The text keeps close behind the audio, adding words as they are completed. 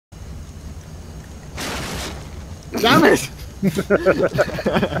Damn it!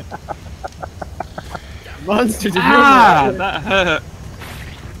 Monster, did you that hurt.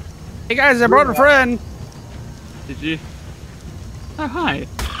 Hey guys, I brought a friend. Did you? Oh, hi.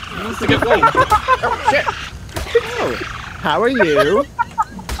 He wants to get played. Shit! Oh, how are you?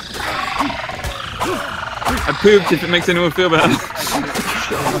 I pooped if it makes anyone feel better.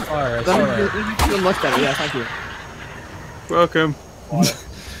 Alright, You feel much better, yeah, thank you. Welcome.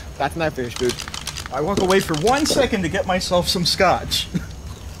 That's my fish food. I walk away for 1 second to get myself some scotch.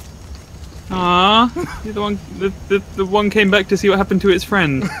 Aww. You're the one. The one came back to see what happened to its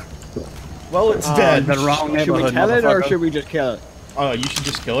friend. Well, it's dead. The wrong Should we neighborhood, kill it or motherfucker. should we just kill it? Oh, you should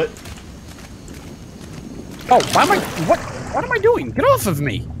just kill it. Oh, why am I? What am I doing? Get off of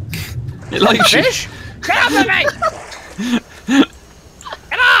me! It likes you. Fish! Get off of me!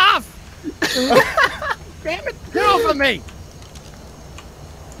 Get off! Damn it! Get off of me!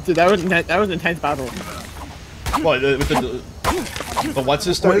 Dude, that was an intense battle. What, with the what's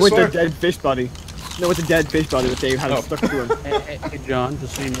his With the dinosaur? dead fish body. No, with the dead fish body that they had stuck to him. Hey, John,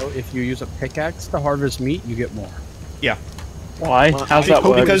 just so you know, if you use a pickaxe to harvest meat, you get more. Yeah. Why? Well, How's that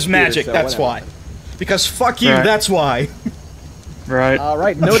work? Because magic, so that's whatever. why. Because fuck you, Right. that's why. Right.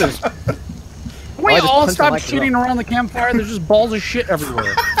 Alright, notice. We I just all punched stop the mic shooting around the campfire. There's just balls of shit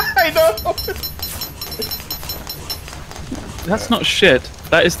everywhere. I know. That's not shit.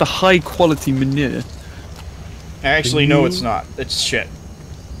 That is the high quality manure. Actually, no, it's not. It's shit.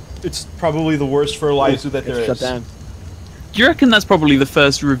 It's probably the worst fertilizer that there Shut is. down. Do you reckon that's probably the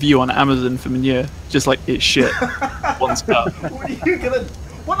first review on Amazon for manure? Just like, it's shit. 1 star. What are you gonna?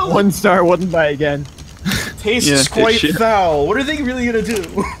 What a 1 star, wouldn't buy again. tastes Yeah, it's quite shit. foul. What are they really gonna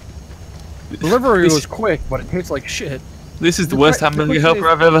do? Delivery was quick, but it tastes like shit. This is the worst hamburger question helper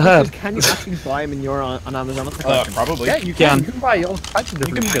is- I've ever had. Can you actually buy manure on Amazon? That's the question. Probably. Yeah, you Can. can. You can buy all types of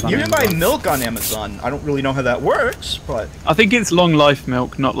different shit on You can buy Amazon. milk on Amazon. I don't really know how that works, but I think it's long life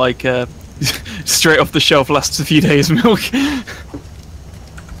milk, not like straight off the shelf lasts a few days milk.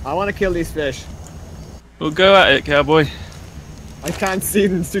 I want to kill these fish. Well, go at it, cowboy. I can't see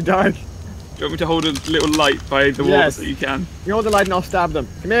them, it's too dark. Do you want me to hold a little light by the wall Yes. so you can? You hold the light and I'll stab them.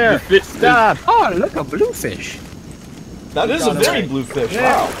 Come here. Fit- Stab. Oh, look, a bluefish. that is a got very away. blue fish.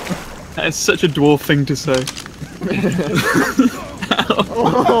 Yeah. Wow. That is such a dwarf thing to say.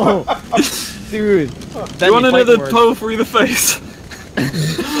 Oh, dude. Do you want another pole through the face?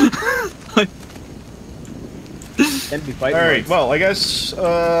 All right. Well, I guess.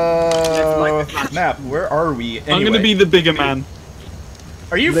 Map. Where are we? Anyway. I'm gonna be the bigger man.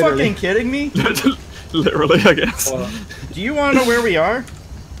 Are you Literally. fucking kidding me? Literally, I guess. Do you want to know where we are?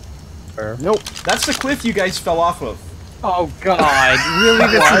 Nope. That's the cliff you guys fell off of. Oh God!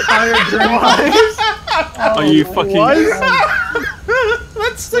 Really, this entire journey? Are you fucking...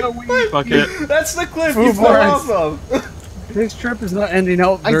 That's the cliff. Fuck it. That's the cliff you fell FUBAR. off of. This trip is not ending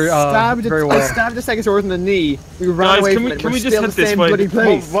out I very, stabbed very I well. stabbed the Stegosaurus in the knee. We ran Guys, away can from we- it. can We're we just still head the this same way? bloody Well,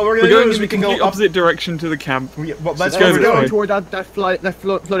 place. what we're We're gonna do going is in we the can go complete up. opposite direction to the camp. Well, that's Let's what go we're this doing. way. Toward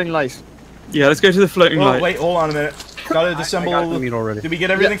that floating light. Yeah, let's go to the floating Oh, light. wait, hold on a minute. Gotta I got the disassemble. meat already. Did we get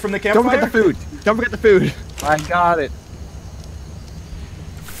everything from the Don't campfire? forget the food. Don't forget the food. I got it.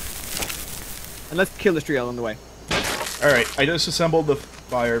 And let's kill this tree along the way. Alright, I disassembled the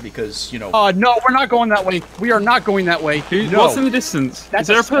fire because, you know. No, we're not going that way. We are not going that way. No. What's in the distance? That's is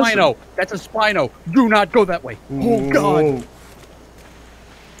there a a person? Spino. That's a Spino. Do not go that way. Oh God.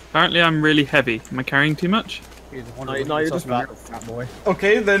 Apparently I'm really heavy. Am I carrying too much? No, you're just fat. boy.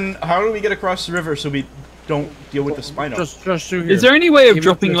 Okay, then how do we get across the river so we don't deal with the Spino? Just through here. Is there any way of Even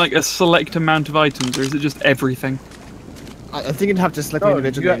dropping if- like a select amount of items, or is it just everything? I think you'd have to select No,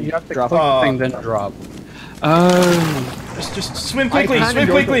 individually. you have to drop. click the thing, then drop. Oh. Just swim quickly, kinda swim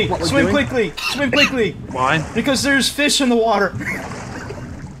know quickly, what we're swim doing. quickly, swim quickly! Why? Because there's fish in the water.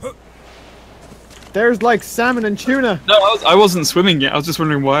 There's like salmon and tuna. No, I wasn't swimming yet. I was just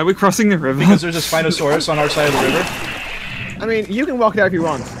wondering why are we crossing the river? Because there's a Spinosaurus on our side of the river. I mean, you can walk there if you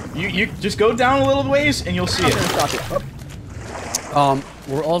want. You just go down a little ways and you'll see I'm gonna it. stop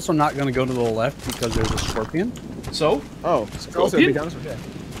you. We're also not going to go to the left because there's a scorpion. So, Oh, Scorpion?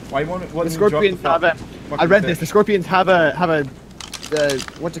 why won't The scorpions have a. I read this. The scorpions have a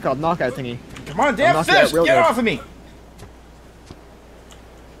what's it called? Knockout thingy. Come on, damn knock it out fish! real Get good. off of me!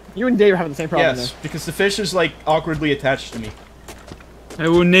 You and Dave are having the same problem. Yes, because the fish is like awkwardly attached to me. I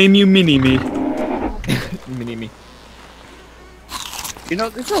will name you Mini-Me. Mini me. You know,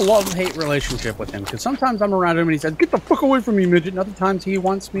 it's a love-hate relationship with him because sometimes I'm around him and he says, "Get the fuck away from me, midget." And other times he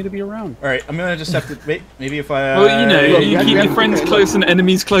wants me to be around. All right, I'm gonna just have to wait. Maybe if I. Well, you know, Look, you we keep have your friends to- close and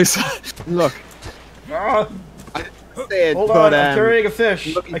enemies closer. Look. Ah, Said, hold but, on, I'm carrying a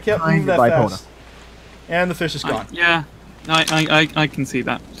fish. looking I can't behind move that the bipolar. fast. And the fish is gone. Yeah, I can see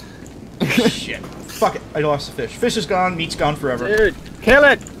that. Shit. Fuck it. I lost the fish. Fish is gone. Meat's gone forever. Dude, kill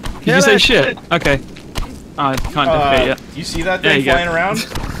it! Did you say shit? Okay. I kind of hate it. You see that thing flying around?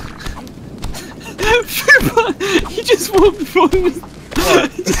 He just walked forward.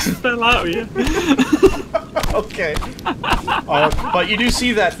 What? He just fell out of you. Okay. But you do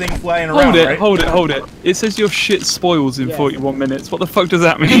see that thing flying around, right? Hold it. It says your shit spoils in 41 minutes. What the fuck does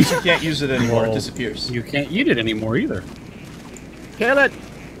that mean? You can't use it anymore. It disappears. You can't eat it anymore either. Kill it!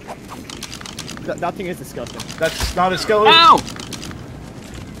 That thing is disgusting. That's not a skeleton. Ow!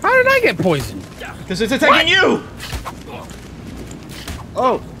 How did I get poisoned? Because it's attacking you!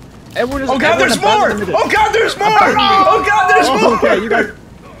 Oh! Everyone is. Oh god, there's more! Oh god, there's more! Oh god, there's more! Okay,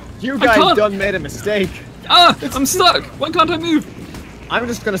 you guys done made a mistake. Ah! I'm stuck! Why can't I move? I'm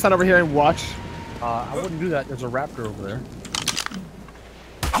just gonna stand over here and watch. I wouldn't do that. There's a raptor over there.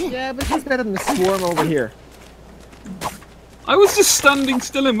 Yeah, but he's better than the swarm over here. I was just standing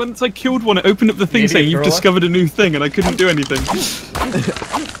still, and once I killed one, it opened up the thing Maybe saying you've Gorilla? discovered a new thing, and I couldn't do anything.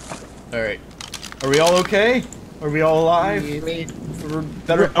 Alright. Are we all okay? Are we all alive? For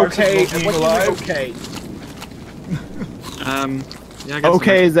better parts Okay, of being what do you alive? mean okay? Yeah, I guess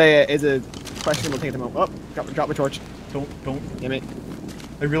Okay is a questionable thing at the moment. Oh, drop my torch. Don't. Damn it.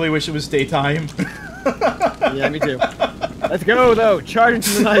 I really wish it was daytime. Yeah, me too. Let's go though. Charge into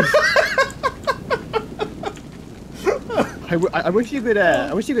the knife. I wish you could.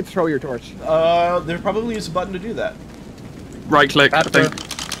 I wish you could throw your torch. There probably is a button to do that. Right click, I think.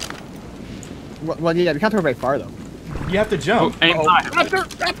 Well, yeah, we can't throw very far though. You have to jump. Aim high.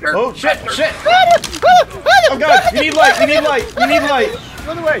 Raptor! Oh shit! Shit! Oh god! You need light! You need light! You need light!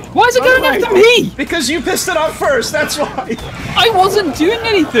 Run away! Why is it going after me? Because you pissed it off first. That's why. I wasn't doing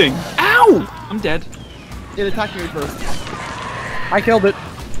anything. Ow! I'm dead. It attacked me first. I killed it.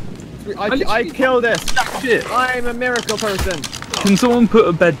 I killed it. Shit. I'm a miracle person. Can someone put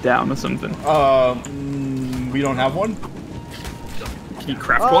a bed down or something? We don't have one. Can you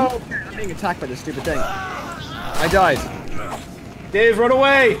craft Oh, one? okay, I'm being attacked by this stupid thing. I died. Dave, run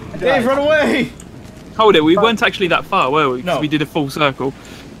away! Dave, run away! Hold it, we weren't actually that far, were we? 'Cause No. we did a full circle.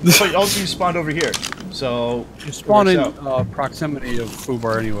 But also you spawned over here, so You spawn in works out. proximity of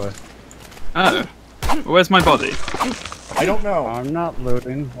FUBAR anyway. Oh. Where's my body? I don't know. I'm not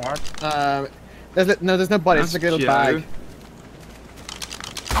loading. What? There's no body. It's like a little Joe. bag.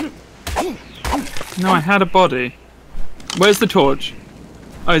 No, I had a body. Where's the torch?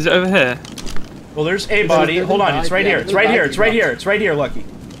 Oh, is it over here? Well, there's a body. there's a Hold on, bag, it's right yeah, here. there's It's a right bag here. you It's right got. here. It's right here, Lucky.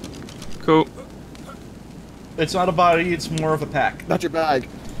 Cool. It's not a body. It's more of a pack. Not your bag.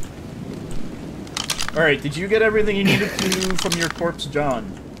 All right. Did you get everything you needed to from your corpse,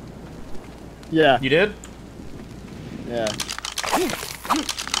 John? Yeah. You did. Yeah.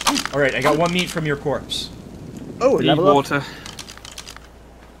 All right. I got one meat from your corpse. Oh, Need level up. water.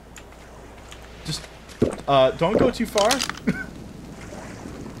 Just don't go too far.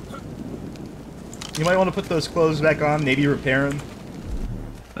 You might want to put those clothes back on. Maybe repair them.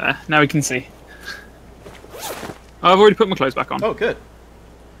 There, now we can see. I've already put my clothes back on. Oh, good.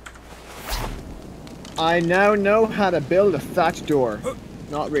 I now know how to build a thatch door.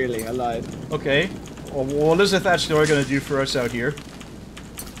 Not really. I lied. Okay. Well, what is a thatch door gonna do for us out here?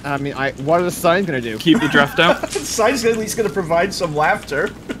 I mean, what are the signs gonna do? Keep the draft out. Sign's at least gonna provide some laughter.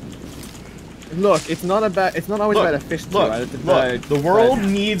 Look, it's not about. It's not always Look, about a fish. look, It's look. about- The world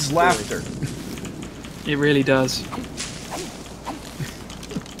needs laughter. It really does.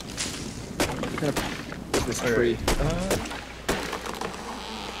 This tree.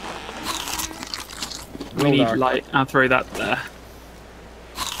 We need dark. light. I'll throw that there.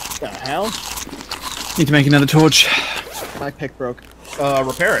 What the hell? Need to make another torch. My pick broke.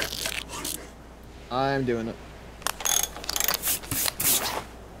 Repair it. I'm doing it.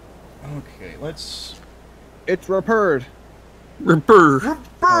 Okay, let's... It's repaired. Repair.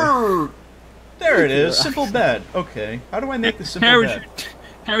 There it is. Simple bed. Okay. How do I make the simple bed?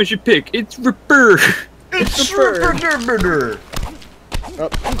 How is your pick? It's repair. It's repair. Oh,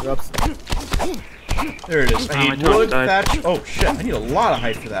 oops. There it is. Oh, I my need torch wood, died. thatch. Oh shit! I need a lot of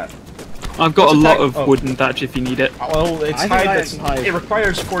height for that. I've got What's a the lot tag- of oh. wooden thatch if you need it. Well, it's I think hide I have that's... some hide. It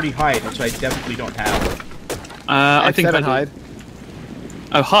requires 40 hide, which I definitely don't have. I think 7 I do. hide.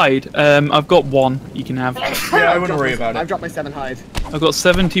 Oh, hide. I've got 1 you can have. Yeah, I wouldn't worry about I've it. dropped my 7 hide. I've got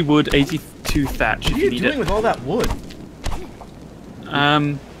 70 wood, 82 thatch What if are you you need doing it. with all that wood?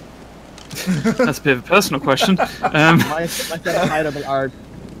 That's a bit of a personal question. My 7 hide are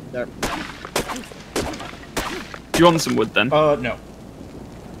there. Do you want some wood then? No.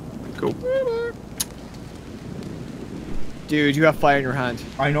 Cool. Dude, you have fire in your hand.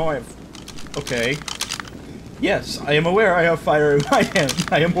 I know I've... Okay. Yes, I am aware I have fire in my hand.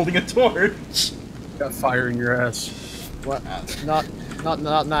 I am holding a torch. Got fire in your ass. What? Not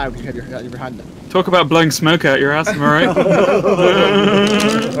now, because you have your hand up. Talk about blowing smoke out your ass, am I right?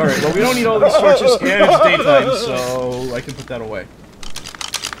 Alright, well we don't need all these torches and it's daytime, so I can put that away.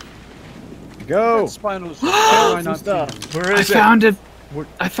 Go! Spinals. Why not stuff. Where I is it? found it. What-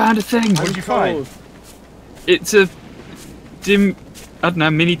 I found a thing. What did you find? It's a dim, I don't know,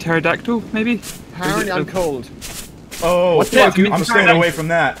 mini pterodactyl, maybe? Apparently I'm cold. Oh, What's fuck, that? I'm staying away from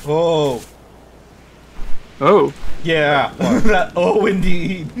that. Oh. Oh. Yeah. Oh,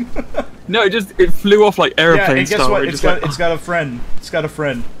 indeed. No, it flew off like Yeah, aeroplane and guess style. what? where It's just got a friend. It's got a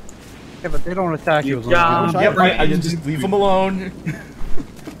friend. Yeah, but they don't attack you. As long as got you Yep, I just leave him alone.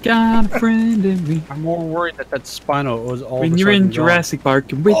 got a friend in me. I'm more worried that Spino was all. When of a you're in sudden gone. Jurassic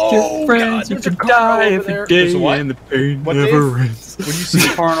Park and with your friends, you there's a can car die over every there. day There's a what? and the pain What, never Dave? ends. What do you see?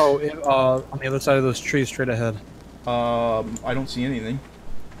 Carno on the other side of those trees, straight ahead. I don't see anything.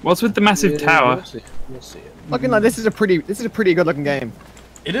 What's with the massive tower? We'll see. We'll see it. Looking like this is a pretty good looking game.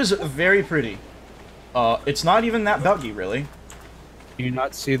 It is very pretty. It's not even that buggy, really. Do you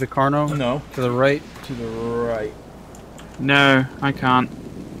not see the Carno? No, To the right. to the right. No, I can't.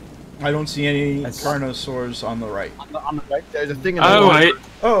 I don't see any That's- carnosaurs on the right. On the right. There's a thing in the Oh, water. wait.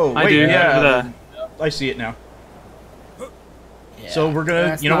 Oh, I wait, do. yeah. Over there. I see it now. So we're gonna,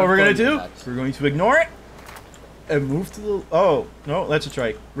 that's you know what not we're gonna fun, do? that's- We're going to ignore it and move to the. Oh no, that's a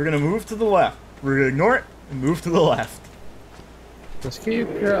trike. We're gonna move to the left. We're gonna ignore it and move to the left. Just keep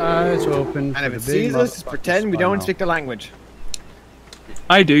your eyes open. And if for it the big sees us, motherfucking pretend we don't Spino. speak the language.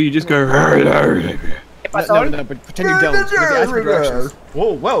 I do, you just go. No, but pretend you don't. Because they ask for directions.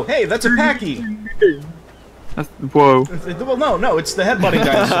 Whoa, whoa, hey, that's a packy. Whoa. Well, no, it's the headbutting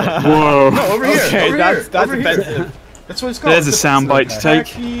dinosaur. Whoa. No, over here. Okay, over that's here, over here. offensive. That's what it's called. There's a soundbite to take.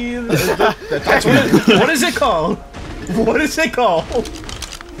 Packy. That's what is it called? What is it called?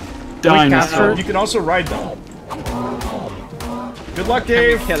 Dinosaur. You can also ride them. Good luck,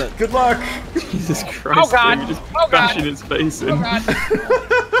 Dave. kill it? Good luck. Jesus Christ, God. dude, you're just Oh, God. bashing its face in.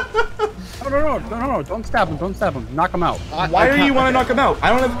 No, don't stab him, don't stab him. Knock him out. Why do you want to knock him out? I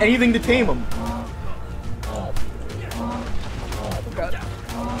don't have anything to tame him.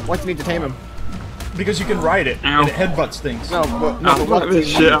 What do you need to tame him? Because you can ride it, Ow. and it headbutts things. No, but, Oh, fuck this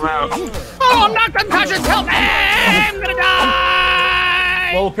shit, I'm out. Oh, I'm not unconscious. Help me! I'm gonna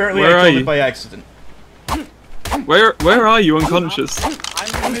die. Well, apparently Where I are killed you? it by accident. Where are you unconscious?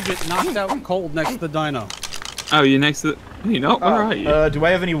 I'm a midget knocked out cold next to the dino. Oh, you're next to the... You're not? Where are you? Do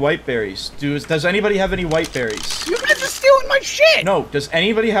I have any white berries? Does anybody have any white berries? You guys are stealing my shit. No, does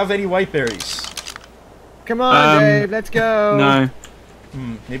anybody have any white berries? come on, Um, Dave, let's go. No.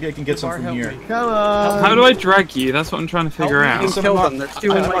 Maybe I can get some Bar, from help here. me. Come on. How do I drag you? That's what I'm trying to figure Help me out. and kill them. They're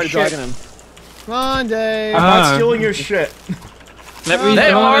stealing I'm my already shit. dragging him. Come on, Dave. I'm not Ah. stealing your shit. Let me...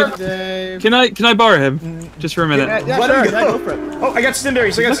 They are. Dave. Can I borrow him? Just for a minute. Yeah, Let sure, him yeah, go. go for it. Oh, I got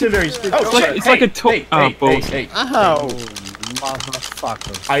stimberries. I got stimberries. Oh, It's like- shit. it's like a to- hey, oh, hey, balls. hey, hey. Ow.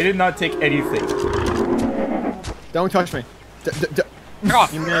 Motherfuckers. I did not take anything. Don't touch me. Get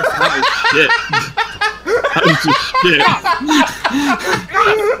off. You missed. Shit. That was just shit.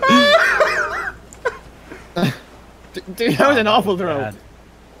 Dude, that was an awful throw. Bad.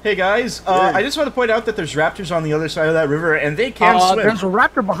 Hey guys, I just want to point out that there's raptors on the other side of that river, and they can swim. There's a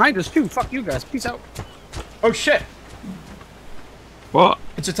raptor behind us too. Fuck you guys. Peace out. Oh shit! What?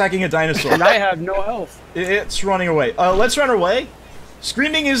 It's attacking a dinosaur. And I have no health. It's running away. Let's run away.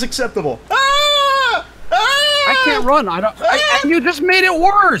 Screaming is acceptable. Ah! Ah! I can't run. I don't. And you just made it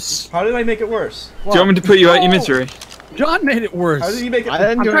worse. How did I make it worse? Do you want me to put you out your misery? John made it worse. How did you make it? I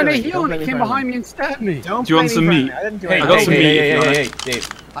didn't I'm do trying to anything. heal Don't and blame he came me for behind me anything. and stabbed me. Don't Do you want blame some me for meat? anything. I didn't do Hey, I got anything. some meat if you want hey, Dave.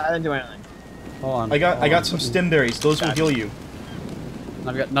 I didn't do anything. Hold on. I got some stimberries. Those will heal you.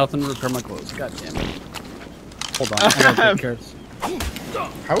 I've got nothing to repair my clothes. God damn it. Hold on. I gotta take care of this.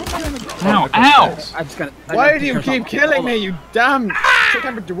 How am I gonna? Ow, ow! I just gotta. I Why gotta do you take care keep of killing something. me, you damn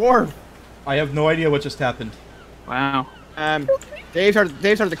short-tempered dwarf? I have no idea what just happened. Wow. Dave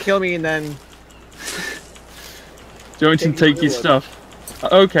started to kill me and then... Do you want me to take your stuff?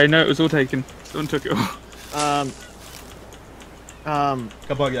 Okay, no, it was all taken. Someone took it all.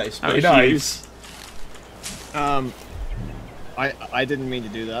 Kabug ice. That Very was nice. I didn't mean to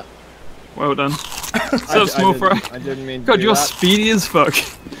do that. Well done. What's up, small fry? I didn't mean to God, do you're that. speedy as fuck.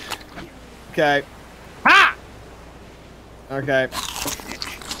 Okay. Ha! Okay.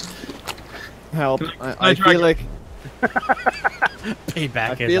 Help. I I drag feel like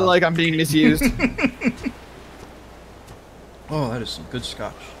Payback. I feel like I'm being misused. Oh, that is some good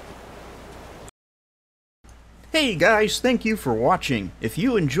scotch. Hey guys, thank you for watching. If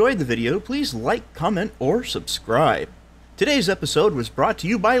you enjoyed the video, please like, comment, or subscribe. Today's episode was brought to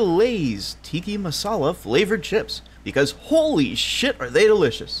you by Lay's Tiki Masala flavored chips, because holy shit are they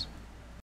delicious.